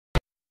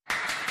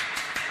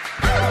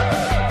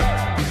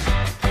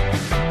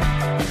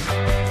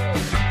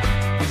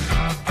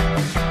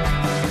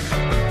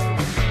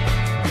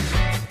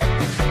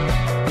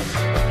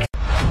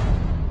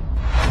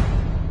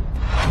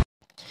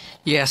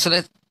Yeah, so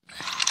that.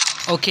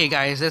 Okay,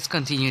 guys, let's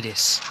continue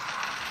this.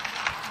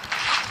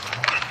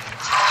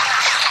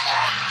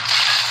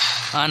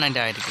 And I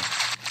died again.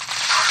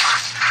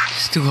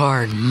 It's too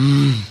hard.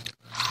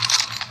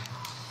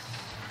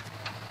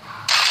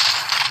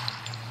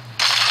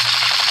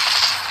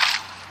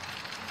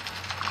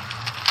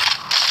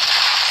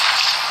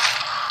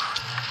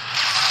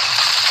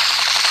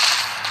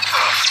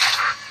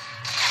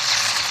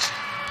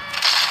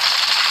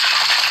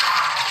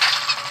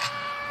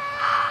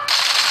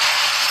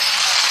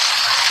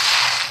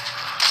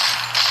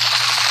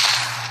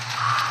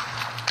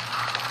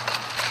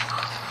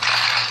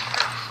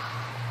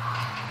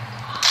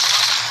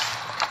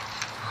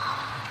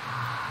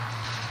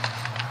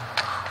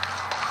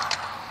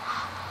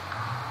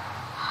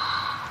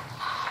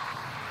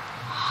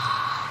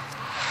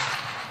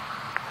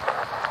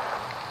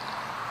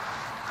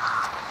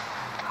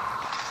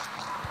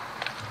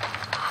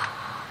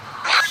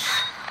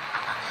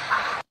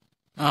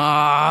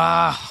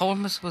 How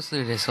am I supposed to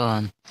do this? Hold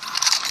on.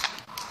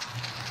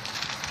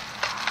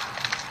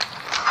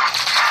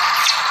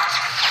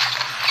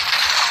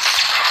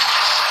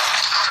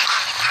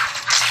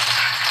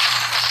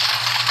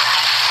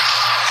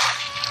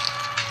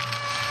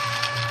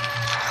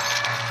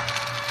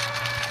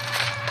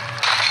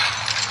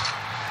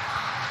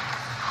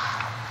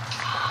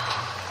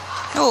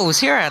 Oh, it was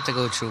here I had to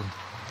go through.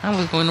 I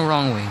was going the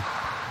wrong way.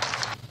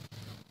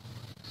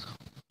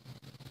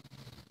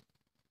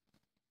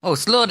 Oh,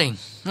 it's loading.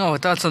 Oh, I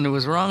thought something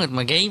was wrong with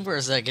my game for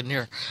a second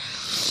here.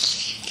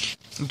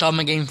 I thought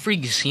my game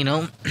freeze, you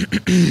know?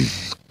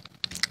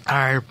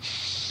 Alright.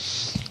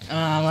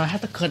 I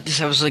had to cut this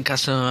episode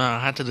because I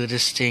had to do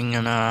this thing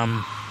and,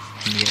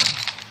 yeah.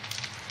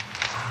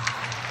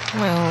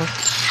 Well,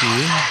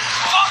 okay.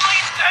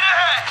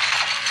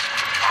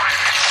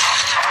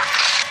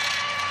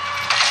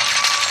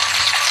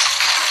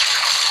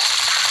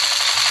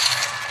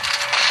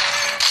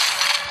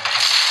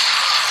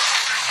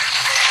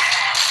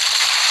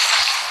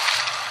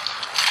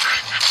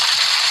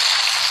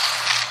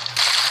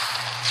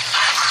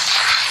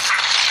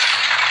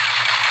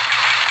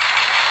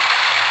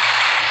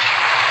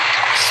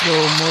 Slow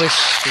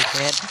motion,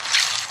 dickhead.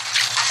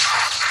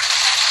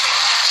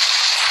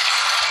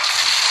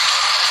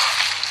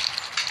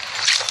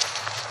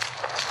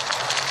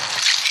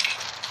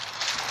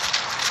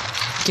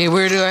 Okay,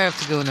 where do I have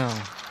to go now?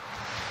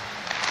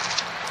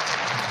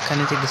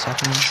 Can I take this off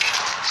me?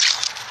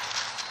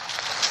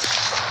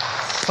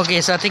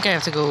 Okay, so I think I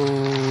have to go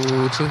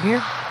through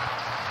here.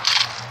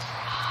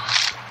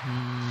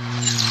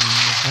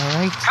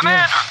 Alright.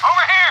 Commander,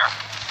 over here!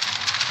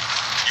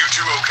 You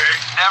two okay?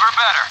 Never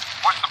better.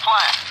 What's the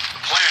plan?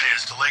 The plan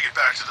is to leg it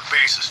back to the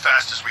base as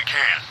fast as we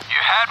can.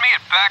 You had me at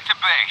back to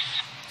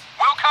base.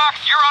 Wilcox,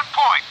 you're on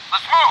point.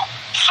 Let's move.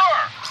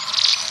 Sir!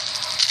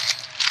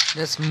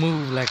 Let's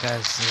move like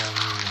us.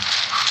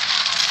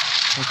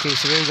 Okay,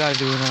 so what do we gotta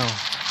do now?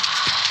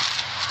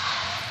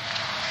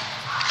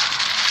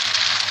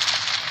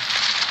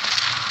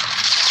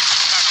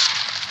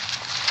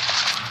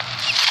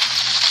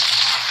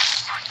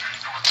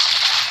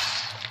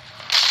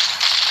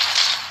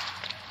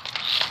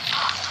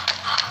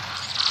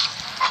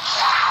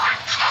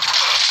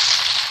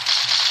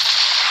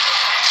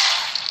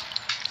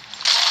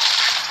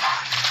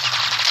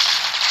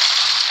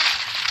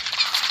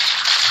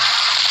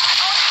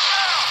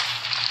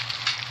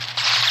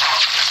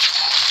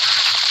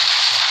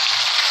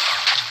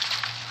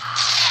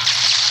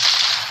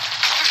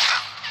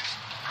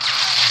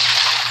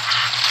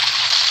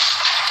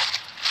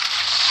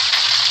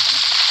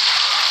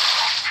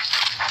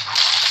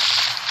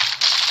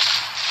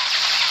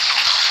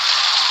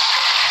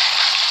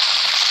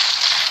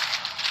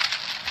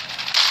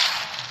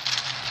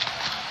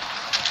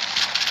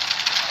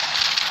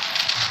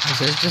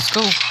 Let's just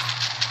go.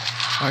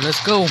 Alright,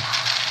 let's go.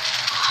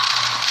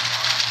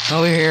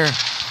 Over here.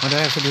 What do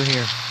I have to do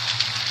here?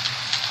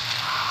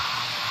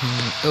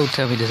 Don't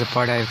tell me there's a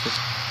part I have to...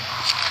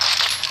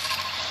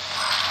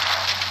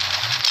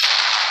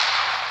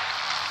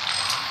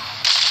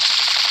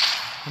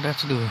 What do I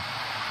have to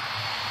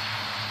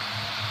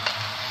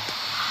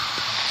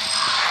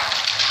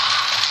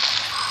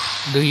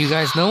do? Do you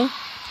guys know?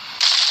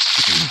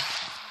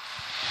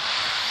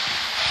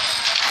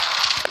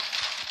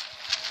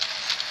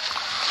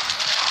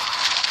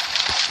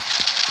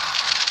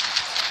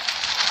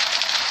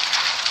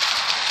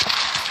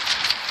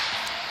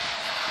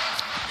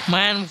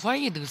 Man, why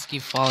you dudes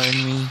keep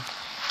following me?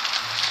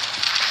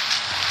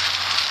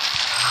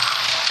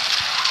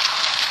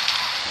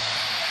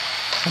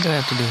 What do I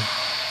have to do?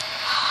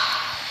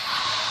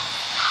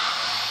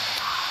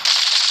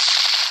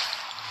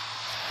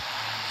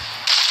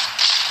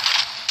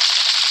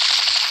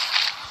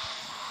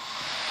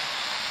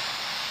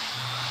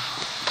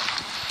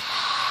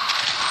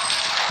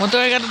 What do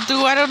I gotta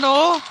do? I don't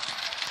know.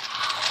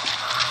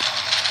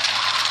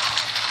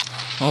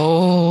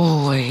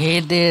 Oh, I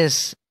hate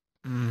this.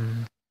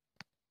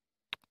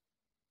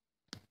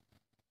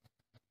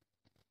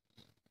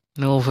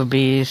 Nova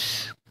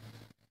Base.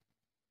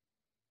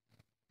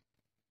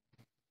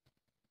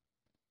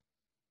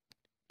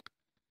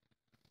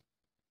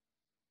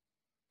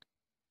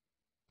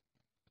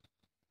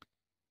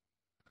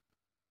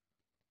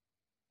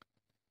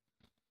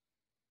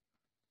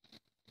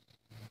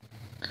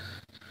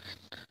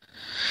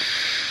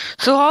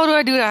 So how do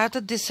I do that? I have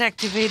to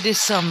deactivate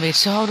this summit.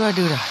 So how do I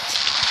do that?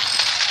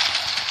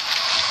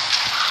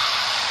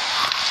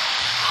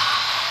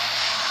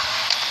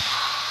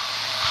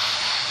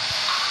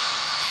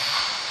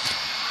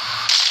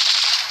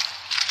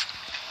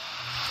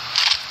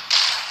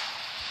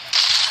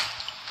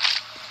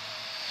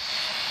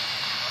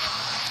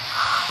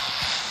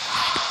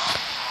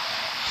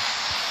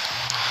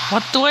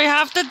 What do I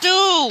have to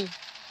do?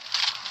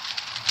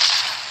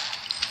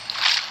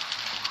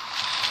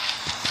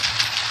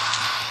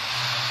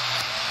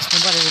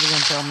 Nobody really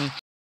gonna tell me.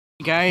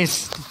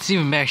 Guys, it's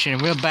even back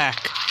and we're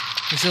back.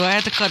 So I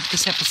had to cut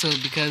this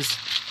episode because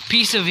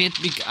piece of it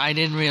I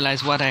didn't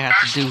realize what I had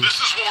to do. This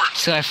is Ward.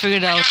 So I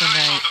figured out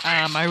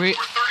and We're 30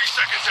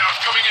 seconds out,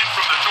 coming in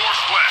from the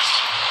northwest.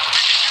 We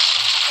can use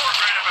some support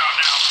right about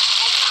now.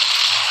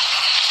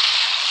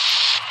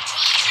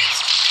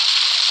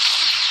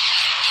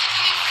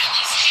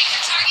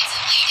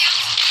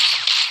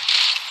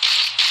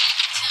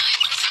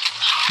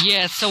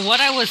 Yeah, so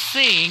what I was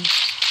saying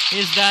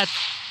is that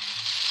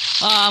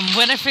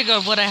when I figured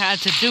out what I had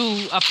to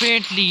do,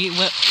 apparently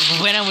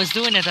when I was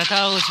doing it, I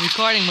thought I was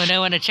recording, but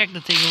then when I checked the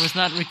thing, it was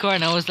not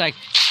recording. I was like,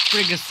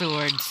 "Frigga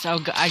swords!" So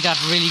I got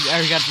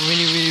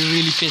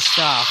really pissed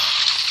off.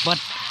 But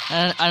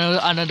I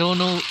don't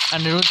know,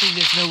 and I don't think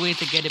there's no way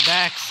to get it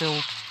back. So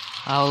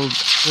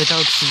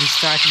without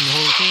restarting the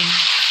whole thing,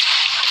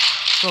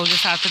 so I'll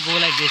just have to go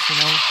like this, you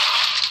know.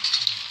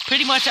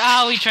 Pretty much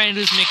all we're trying to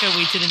do is make our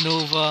way to the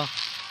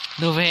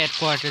Nova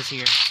headquarters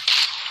here.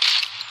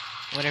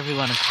 Whatever you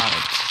want to call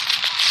it.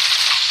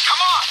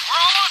 Come on, we're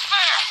almost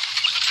there.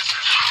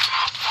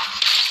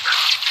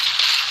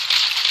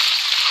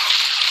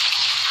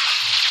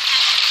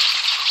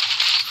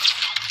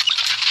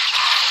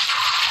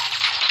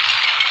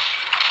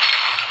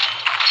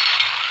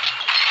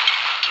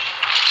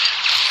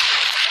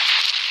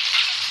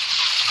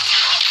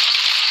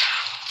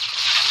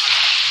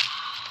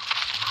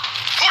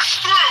 Push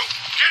through!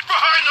 Get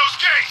behind those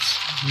gates!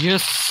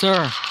 Yes,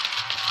 sir.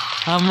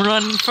 I'm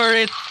running for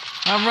it.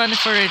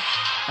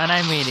 And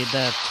I made it.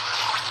 That.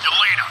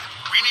 Yelena,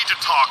 we need to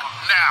talk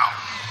now.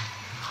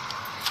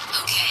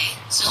 Okay,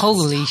 so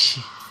Holy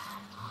shit.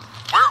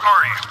 Where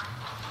are you?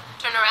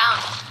 turn around.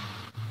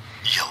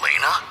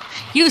 Yelena?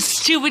 You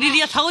stupid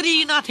idiot. How did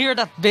you not hear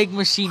that big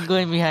machine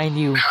going behind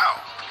you? How?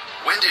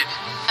 When did...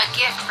 A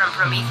gift from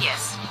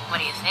Prometheus. What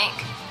do you think?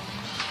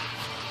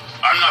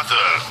 I'm not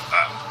the...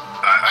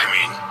 I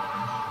mean...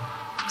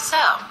 So,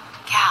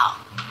 Cal,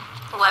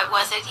 what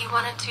was it you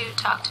wanted to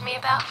talk to me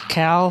about?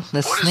 Cal,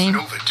 that's What his is name?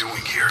 Nova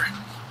doing here?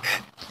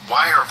 And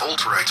why are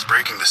Volterites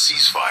breaking the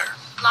ceasefire?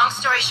 Long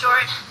story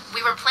short,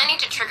 we were planning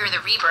to trigger the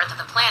rebirth of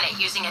the planet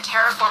using a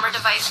terraformer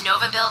device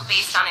Nova built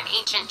based on an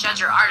ancient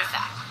Judger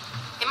artifact.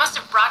 They must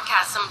have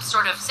broadcast some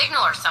sort of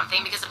signal or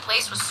something because the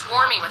place was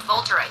swarming with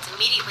Volterites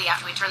immediately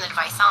after we turned the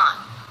device on.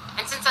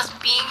 And since us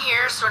being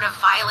here sort of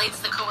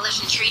violates the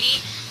Coalition Treaty,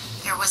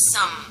 there was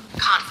some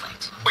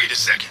conflict. Wait a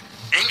second.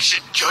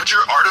 Ancient Judger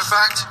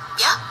artifact?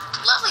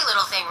 Yep, lovely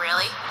little thing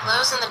really.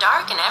 Glows in the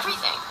dark and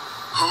everything.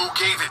 Who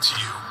gave it to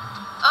you?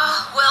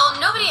 Well,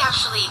 nobody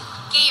actually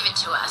gave it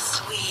to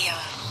us. We,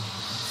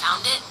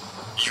 found it.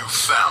 You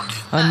found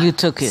it. And you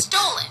took it.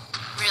 Stole it,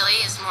 really,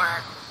 is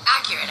more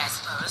accurate, I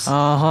suppose.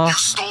 You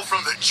stole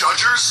from the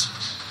Judgers?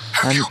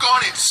 Have And- you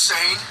gone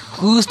insane?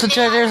 Who's the May I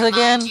judges remind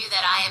again? you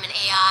that I am an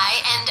AI,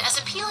 and as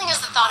appealing as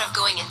the thought of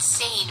going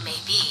insane may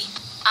be,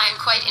 I am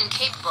quite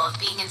incapable of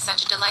being in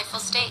such a delightful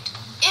state.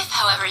 If,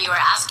 however, you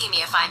are asking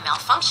me if I'm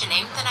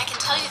malfunctioning, then I can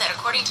tell you that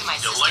according to my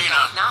system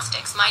Yelena.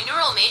 diagnostics, my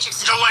neural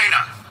matrix is...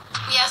 Yelena,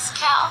 Yes,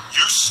 Cal?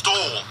 you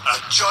stole a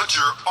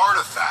Judger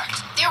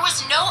artifact. There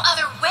was no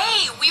other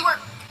way. We were...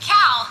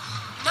 Cal,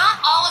 not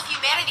all of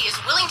humanity is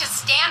willing to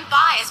stand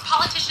by as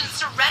politicians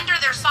surrender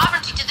their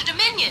sovereignty to the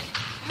Dominion.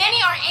 Many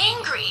are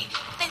angry.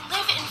 They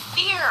live in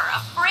fear,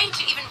 afraid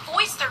to even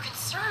voice their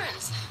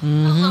concerns,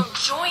 let alone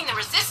join the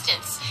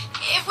resistance.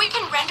 If we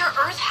can render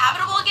Earth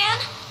habitable again,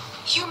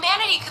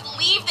 humanity could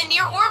leave the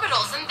near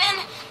orbitals and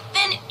then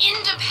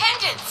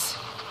independence.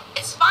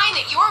 It's fine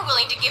that you're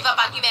willing to give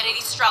up on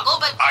humanity's struggle,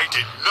 but I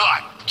did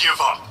not give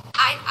up.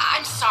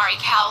 I'm sorry,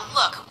 Cal.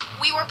 Look,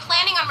 we were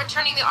planning on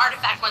returning the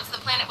artifact once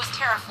the planet was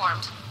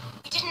terraformed.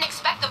 We didn't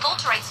expect the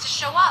Volterites to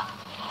show up.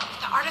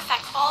 If the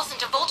artifact falls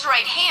into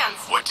Volterite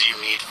hands, What do you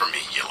need from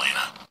me,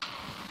 Yelena?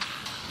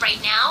 right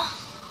now,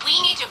 we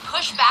need to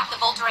push back the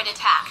Volterite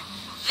attack.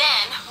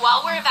 Then,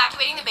 while we're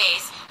evacuating the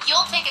base,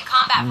 you'll take a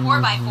combat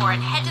 4x4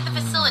 and head to the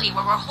facility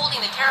where we're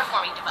holding the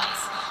terraforming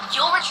device.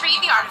 You'll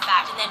retrieve the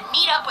artifact and then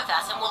meet up with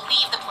us and we'll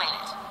leave the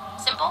planet.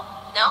 Simple?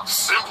 No?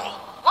 Simple.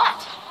 What?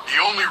 The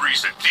only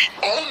reason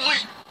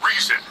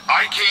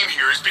I came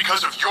here is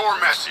because of your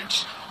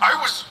message. I'll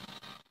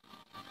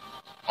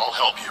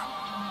help you,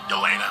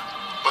 Yelena.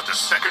 But the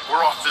second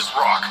we're off this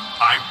rock,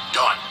 I'm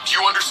done. Do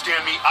you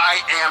understand me? I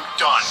am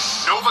done.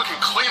 Nova can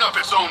clean up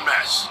its own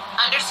mess.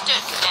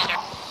 Understood, Commander.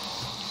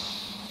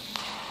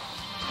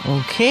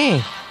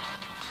 Okay.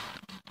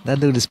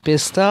 That dude is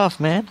pissed off,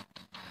 man.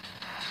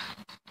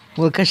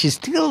 Well, because she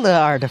stole the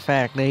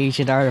artifact, the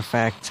ancient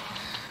artifact.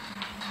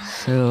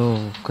 So,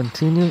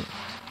 continue.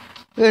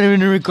 We've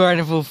been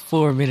recording for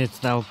 4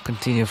 minutes now.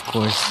 Continue, of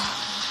course.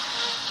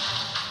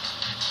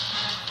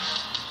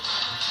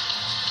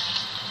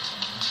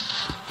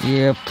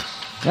 Yep.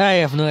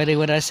 I have no idea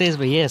what that says,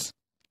 but yes.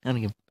 I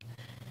don't give.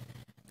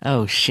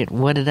 Oh shit,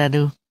 what did I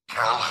do?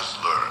 Cal has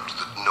learned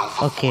that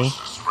Nova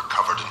Forces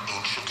recovered an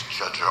ancient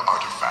Judger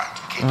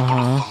artifact capable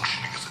of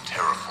functioning as a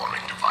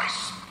terraforming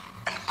device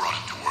and brought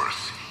it to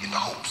Earth in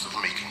the hopes of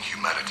making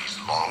humanity's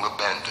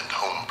long-abandoned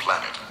home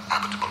planet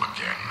habitable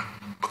again.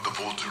 But the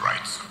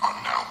Volterites are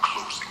now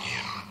closing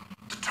in,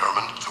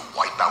 determined to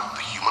wipe out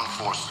the human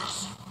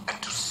forces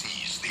and to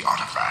seize the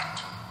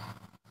artifact.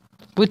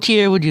 What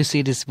year would you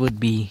say this would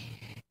be?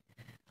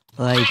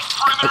 Like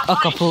a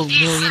couple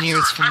million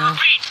years from now?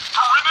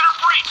 Perimeter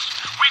breach!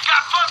 We've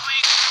got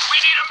fuzzies! We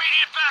need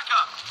immediate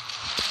backup!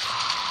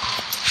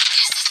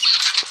 This is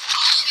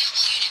all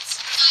available units.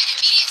 Provide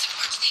immediate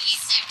support to the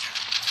east sector.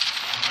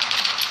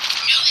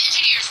 Nova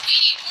engineers, we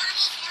need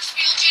portable force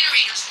field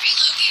generators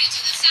relocated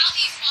to the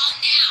southeast wall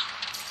now.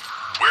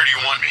 Where do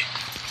you want me?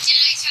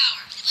 Jedi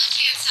Tower,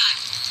 left-hand side.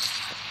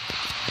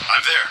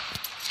 I'm there.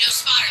 No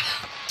spotter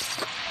though.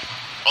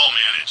 I'll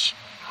manage.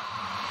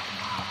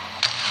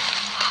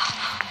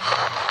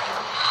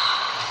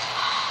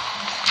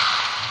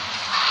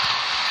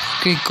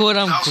 Okay, cool,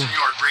 I'm cool.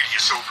 1,000-yard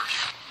radius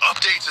overview.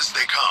 Updates as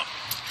they come.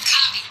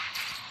 Copy.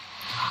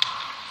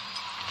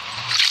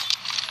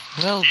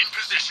 Well, In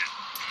position.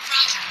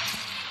 Roger.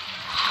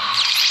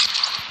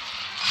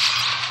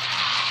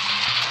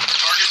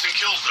 Targets and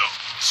kill zone.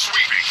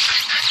 Sweeping.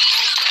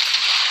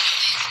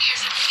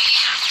 Engineers are moving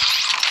in.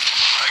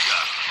 I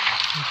got it.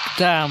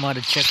 damn, out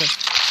of checker.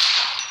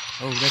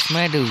 Oh, that's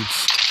my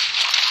dudes.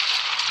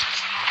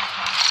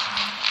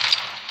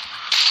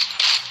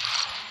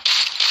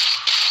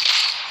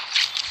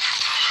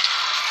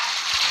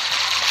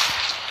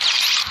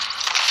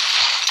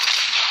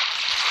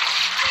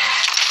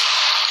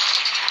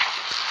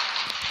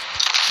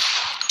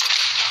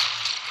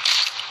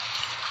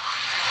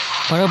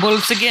 What are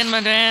bullets again, my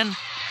man?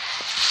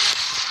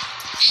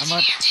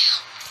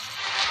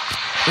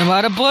 I'm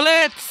out of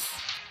bullets.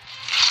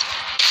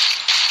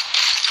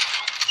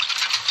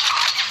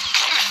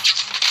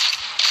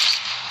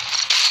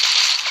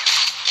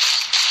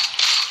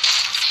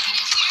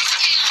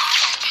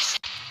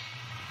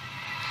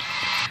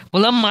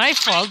 Well, not my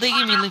fault. They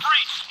give me like. Breach!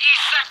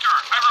 East sector!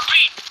 I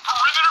repeat,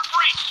 perimeter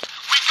breach!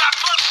 We've got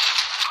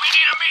fuzzies! We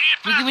need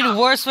immediate You give me the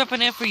worst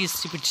weapon ever, you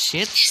stupid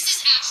shit. This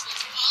is actual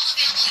to all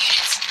available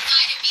units.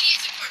 Provide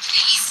immediate support to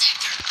the east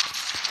sector.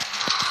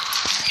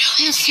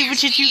 You stupid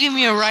shit, you give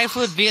me a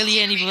rifle with barely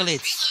any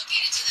bullets.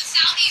 Relocated to the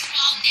southeast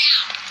wall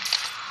now.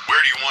 Where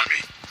do you want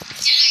me?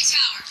 Jedi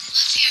Tower,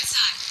 left-hand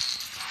side.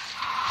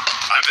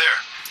 I'm there.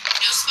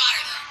 No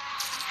spotter though.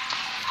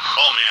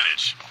 I'll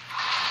manage.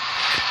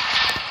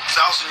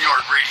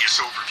 1,000-yard radius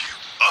overview.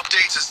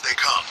 Updates as they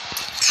come.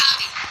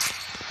 Copy.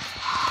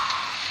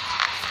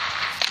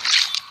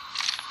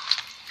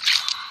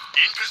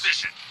 In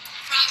position.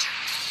 Roger.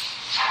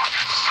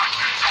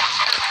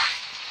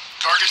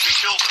 Targets and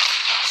kill them.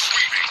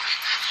 Sweeping.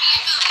 Be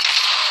advised.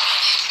 Nova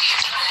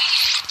engineers are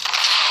moving in.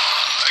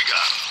 I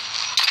got it.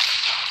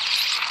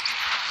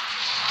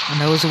 And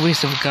that was a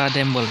waste of a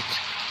goddamn bullet.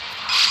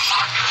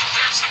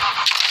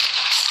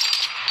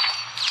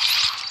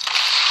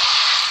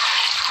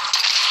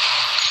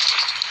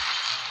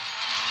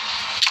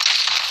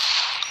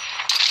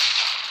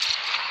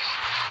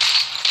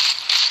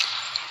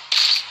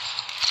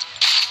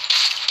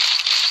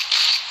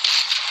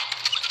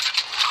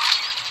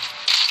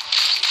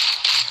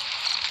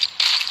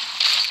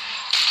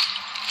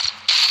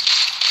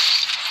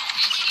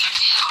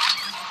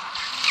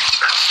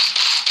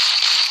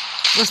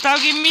 Well,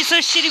 stop giving me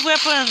such shitty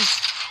weapons.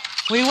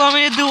 What do you want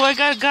me to do? I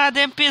got a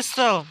goddamn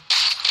pistol.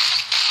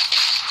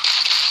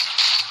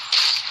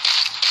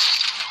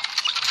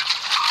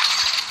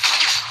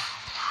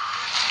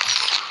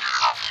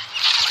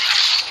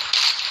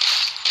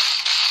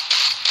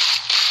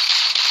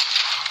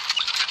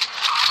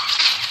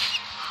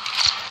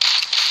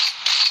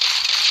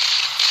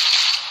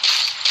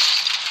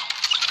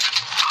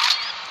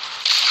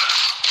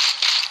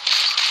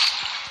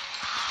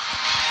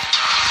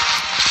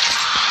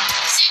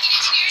 Second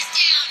engineers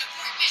down.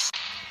 Abort mission.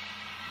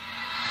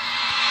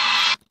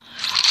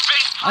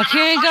 I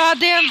can't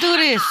goddamn do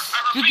this.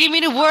 You give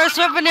me the worst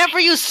weapon ever,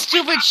 you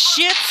stupid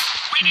shit.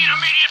 We need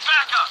immediate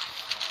backup!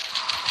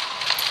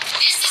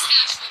 This is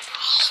actual to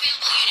all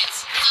available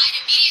units. Provide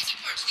immediate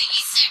support to the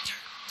east sector.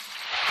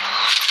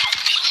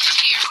 Nova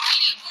engineers, we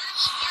need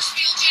portable force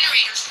field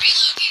generators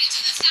relocated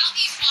to the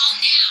southeast wall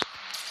now.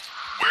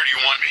 Where do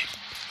you want me?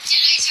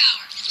 Jedi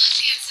Tower,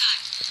 left-hand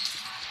side.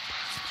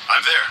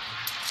 I'm there.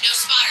 No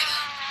spotter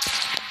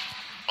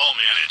though. I'll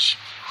manage.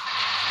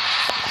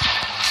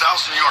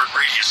 1,000-yard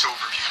radius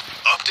overview.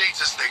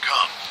 Updates as they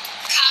come.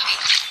 Copy.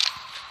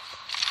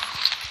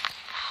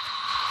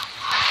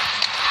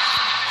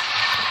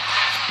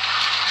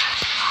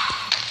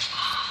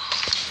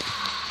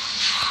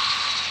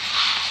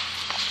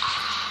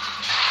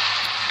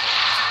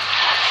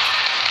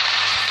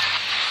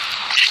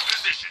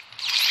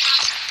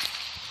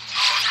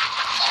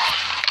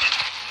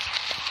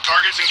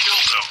 Targets and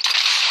kill zone.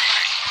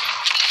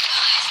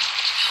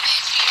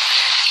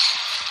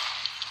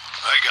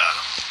 I got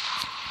him.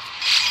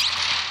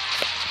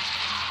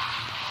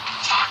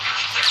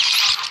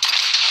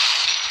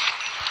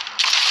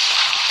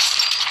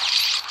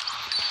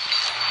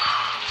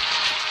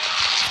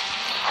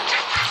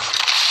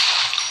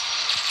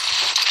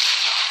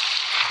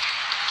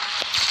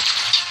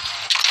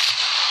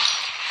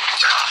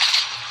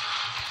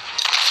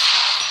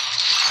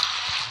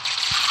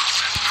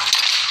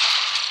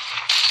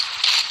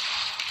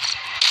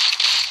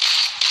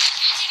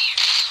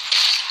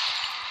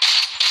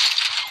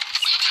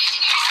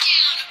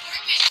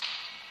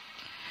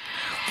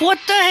 What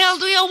the hell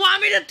do you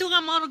want me to do?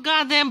 I'm out of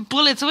goddamn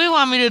bullets. What do you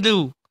want me to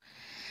do?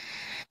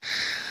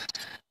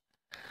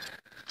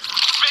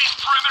 Base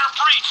perimeter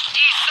breached.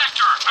 East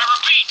sector. I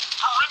repeat,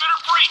 perimeter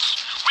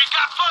breached. We've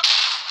got foot.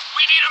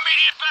 We need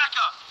immediate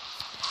backup.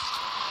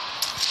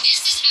 This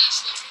is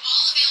Ashland from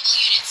all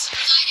available units.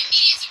 Provide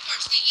immediate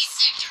support to the east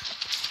sector.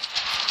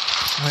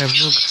 I have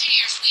No no...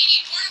 engineers, we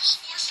need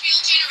portable force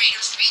field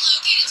generators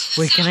relocated to the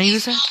Wait, can I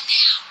use southeast that? wall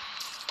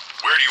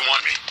now. Where do you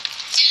want me?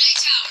 Jedi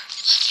Tower,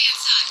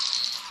 left-hand side.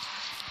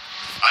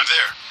 I'm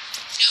there.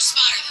 No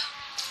spotter though.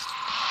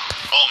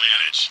 I'll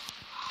manage.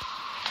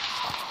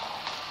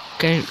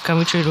 Can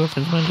we trade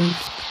weapons, my dude?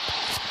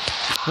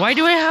 Why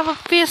do I have a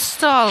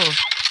pistol?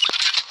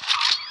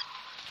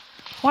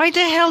 Why the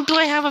hell do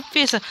I have a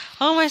pistol?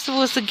 How am I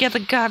supposed to get a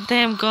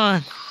goddamn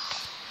gun?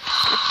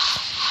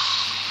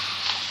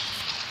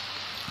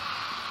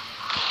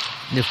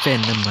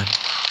 Defend them, man.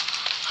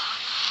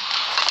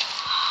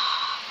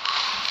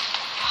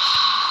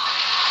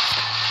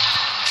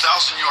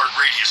 Thousand-yard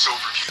radius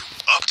overview.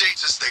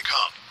 Updates as they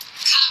come.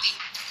 Copy.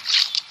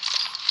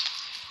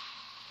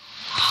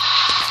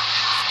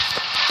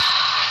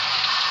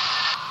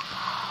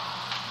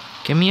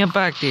 Get me a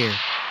back there.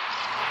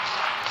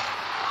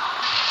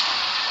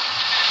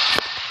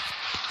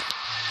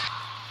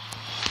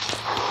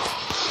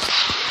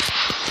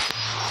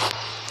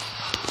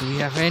 Do we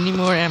have any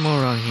more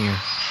ammo around here?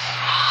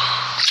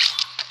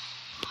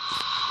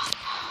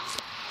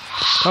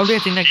 Probably I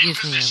think that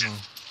gives me ammo.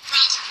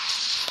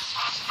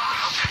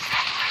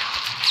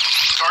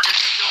 Target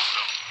and kill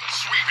zone.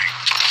 Sweeping.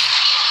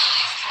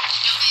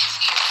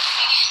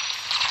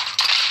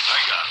 I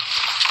got him.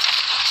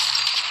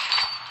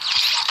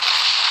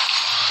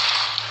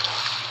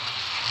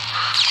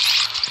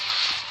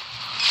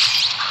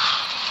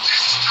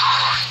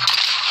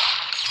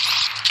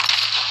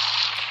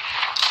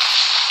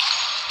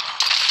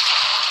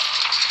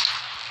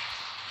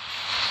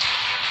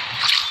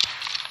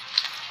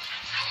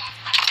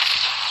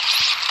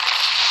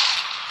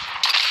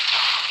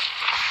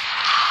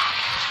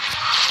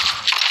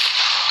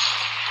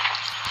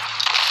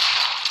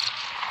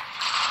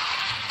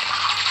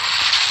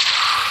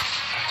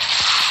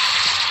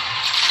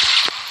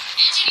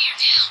 Engineer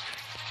down.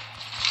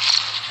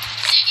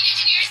 Second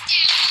engineer is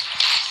down.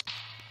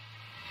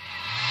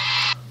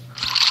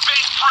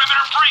 Base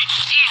perimeter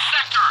breached. East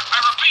sector. I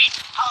repeat,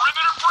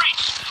 perimeter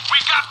breached.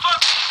 We've got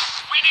foot.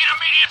 We need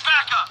immediate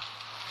backup.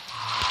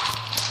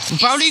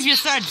 Probably if you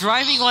start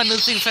driving on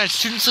those things, start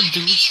shooting some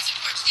Immediate dudes.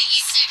 support to the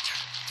east sector.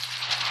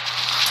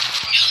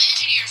 No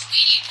engineers, we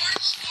need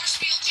portable force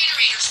field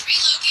generators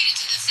relocated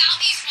to the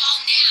southeast wall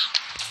now.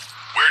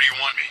 Where do you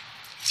want me?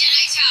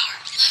 Jedi Tower,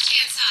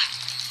 left-hand side.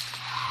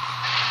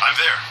 I'm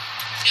there.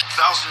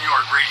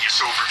 Thousand-yard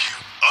radius overview.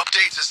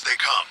 Updates as they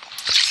come.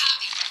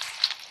 Copy.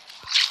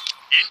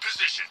 In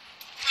position.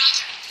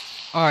 Roger.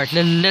 Alright,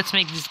 let's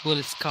make these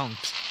bullets count.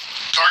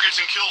 Targets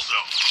and kill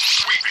zone.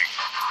 Sweeping.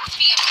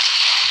 Be on.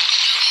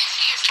 No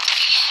engineers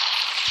moving in.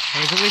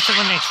 Hey, so wait for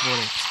the next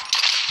bullet.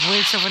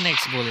 Wait for the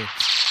next bullet.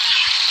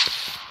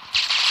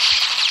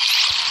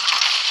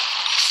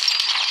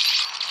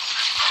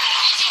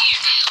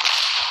 Engineer down.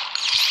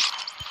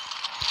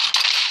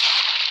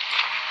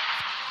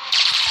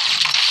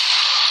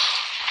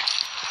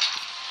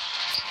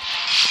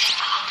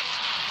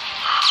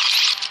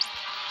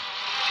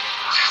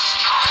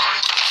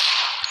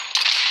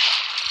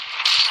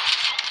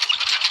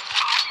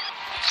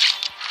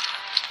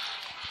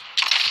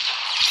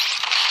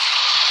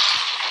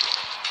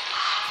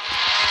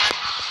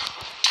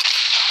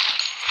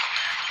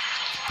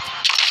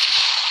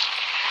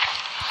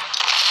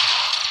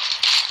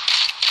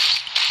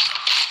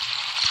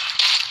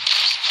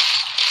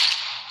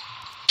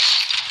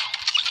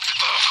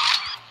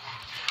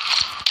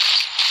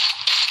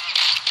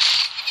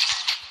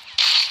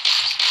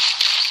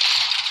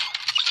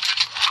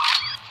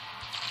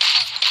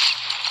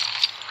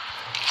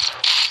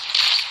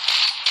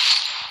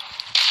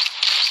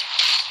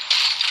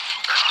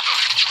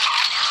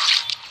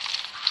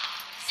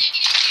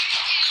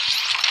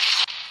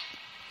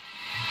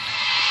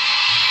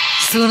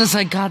 As soon as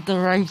I got the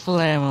rifle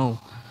ammo.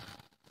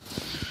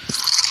 Base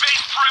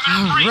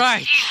perimeter breached.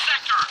 Right. East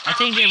sector. I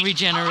think they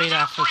repeat, regenerate perimeter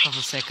after a couple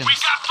breached. seconds. We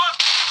got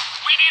foot.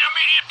 We need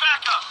immediate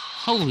backup.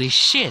 Holy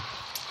shit.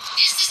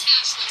 This is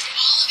Ashland from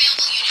all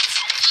available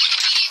units. Provide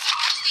immediate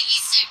support to the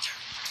east sector.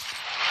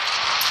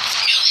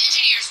 No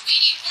engineers, we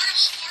need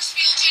portable force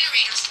field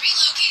generators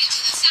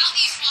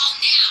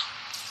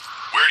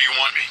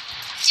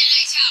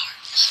tower,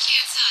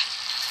 left-hand side.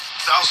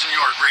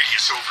 1,000-yard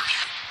radius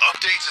overview.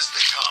 Updates as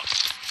they come.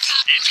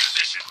 In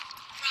position.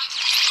 Roger.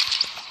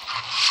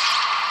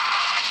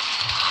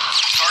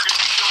 Target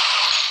and kill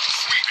zone.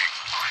 Sweeping.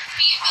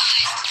 Be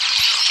advised.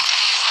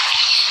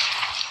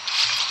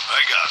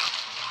 I got him.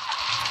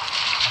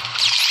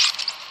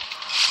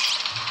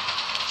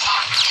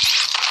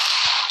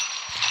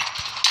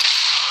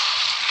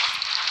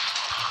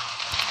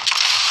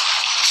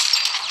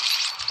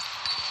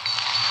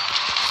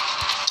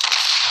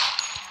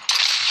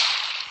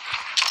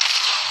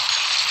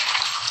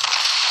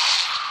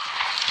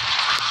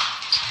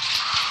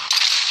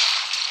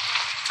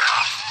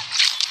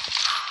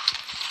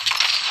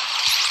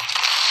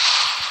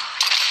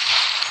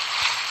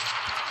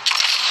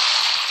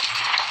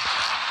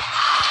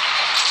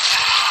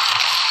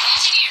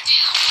 Engineer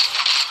down.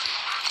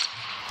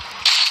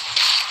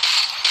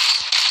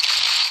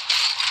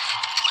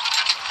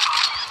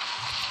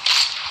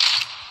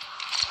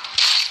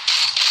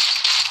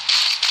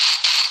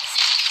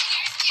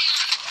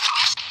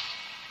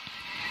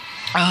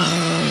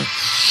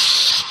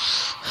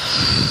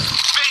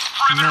 Base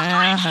perimeter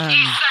breach.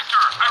 East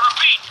sector. I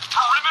repeat,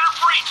 perimeter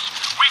breach.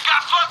 We've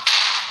got foot.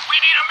 We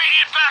need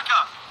immediate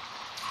backup.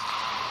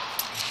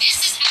 This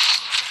is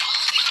all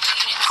available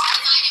units.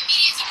 Provide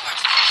immediate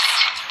support to the east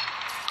sector.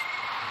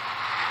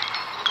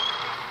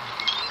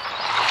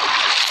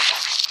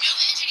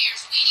 Nova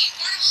engineers, we need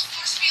portable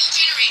force field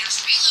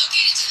generators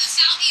relocated to the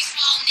southeast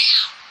wall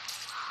now.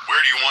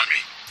 Where do you want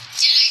me?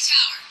 Jedi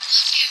Tower,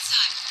 left-hand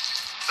side.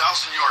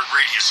 1,000-yard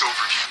radius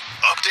overview.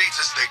 Updates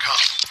as they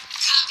come.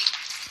 Copy.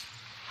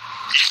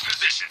 In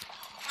position.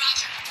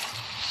 Roger.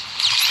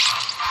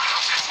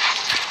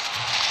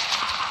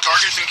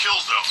 Targets and kill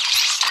zone.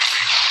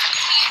 Sweeping.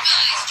 Be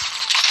advised.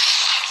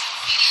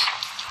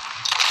 Begin.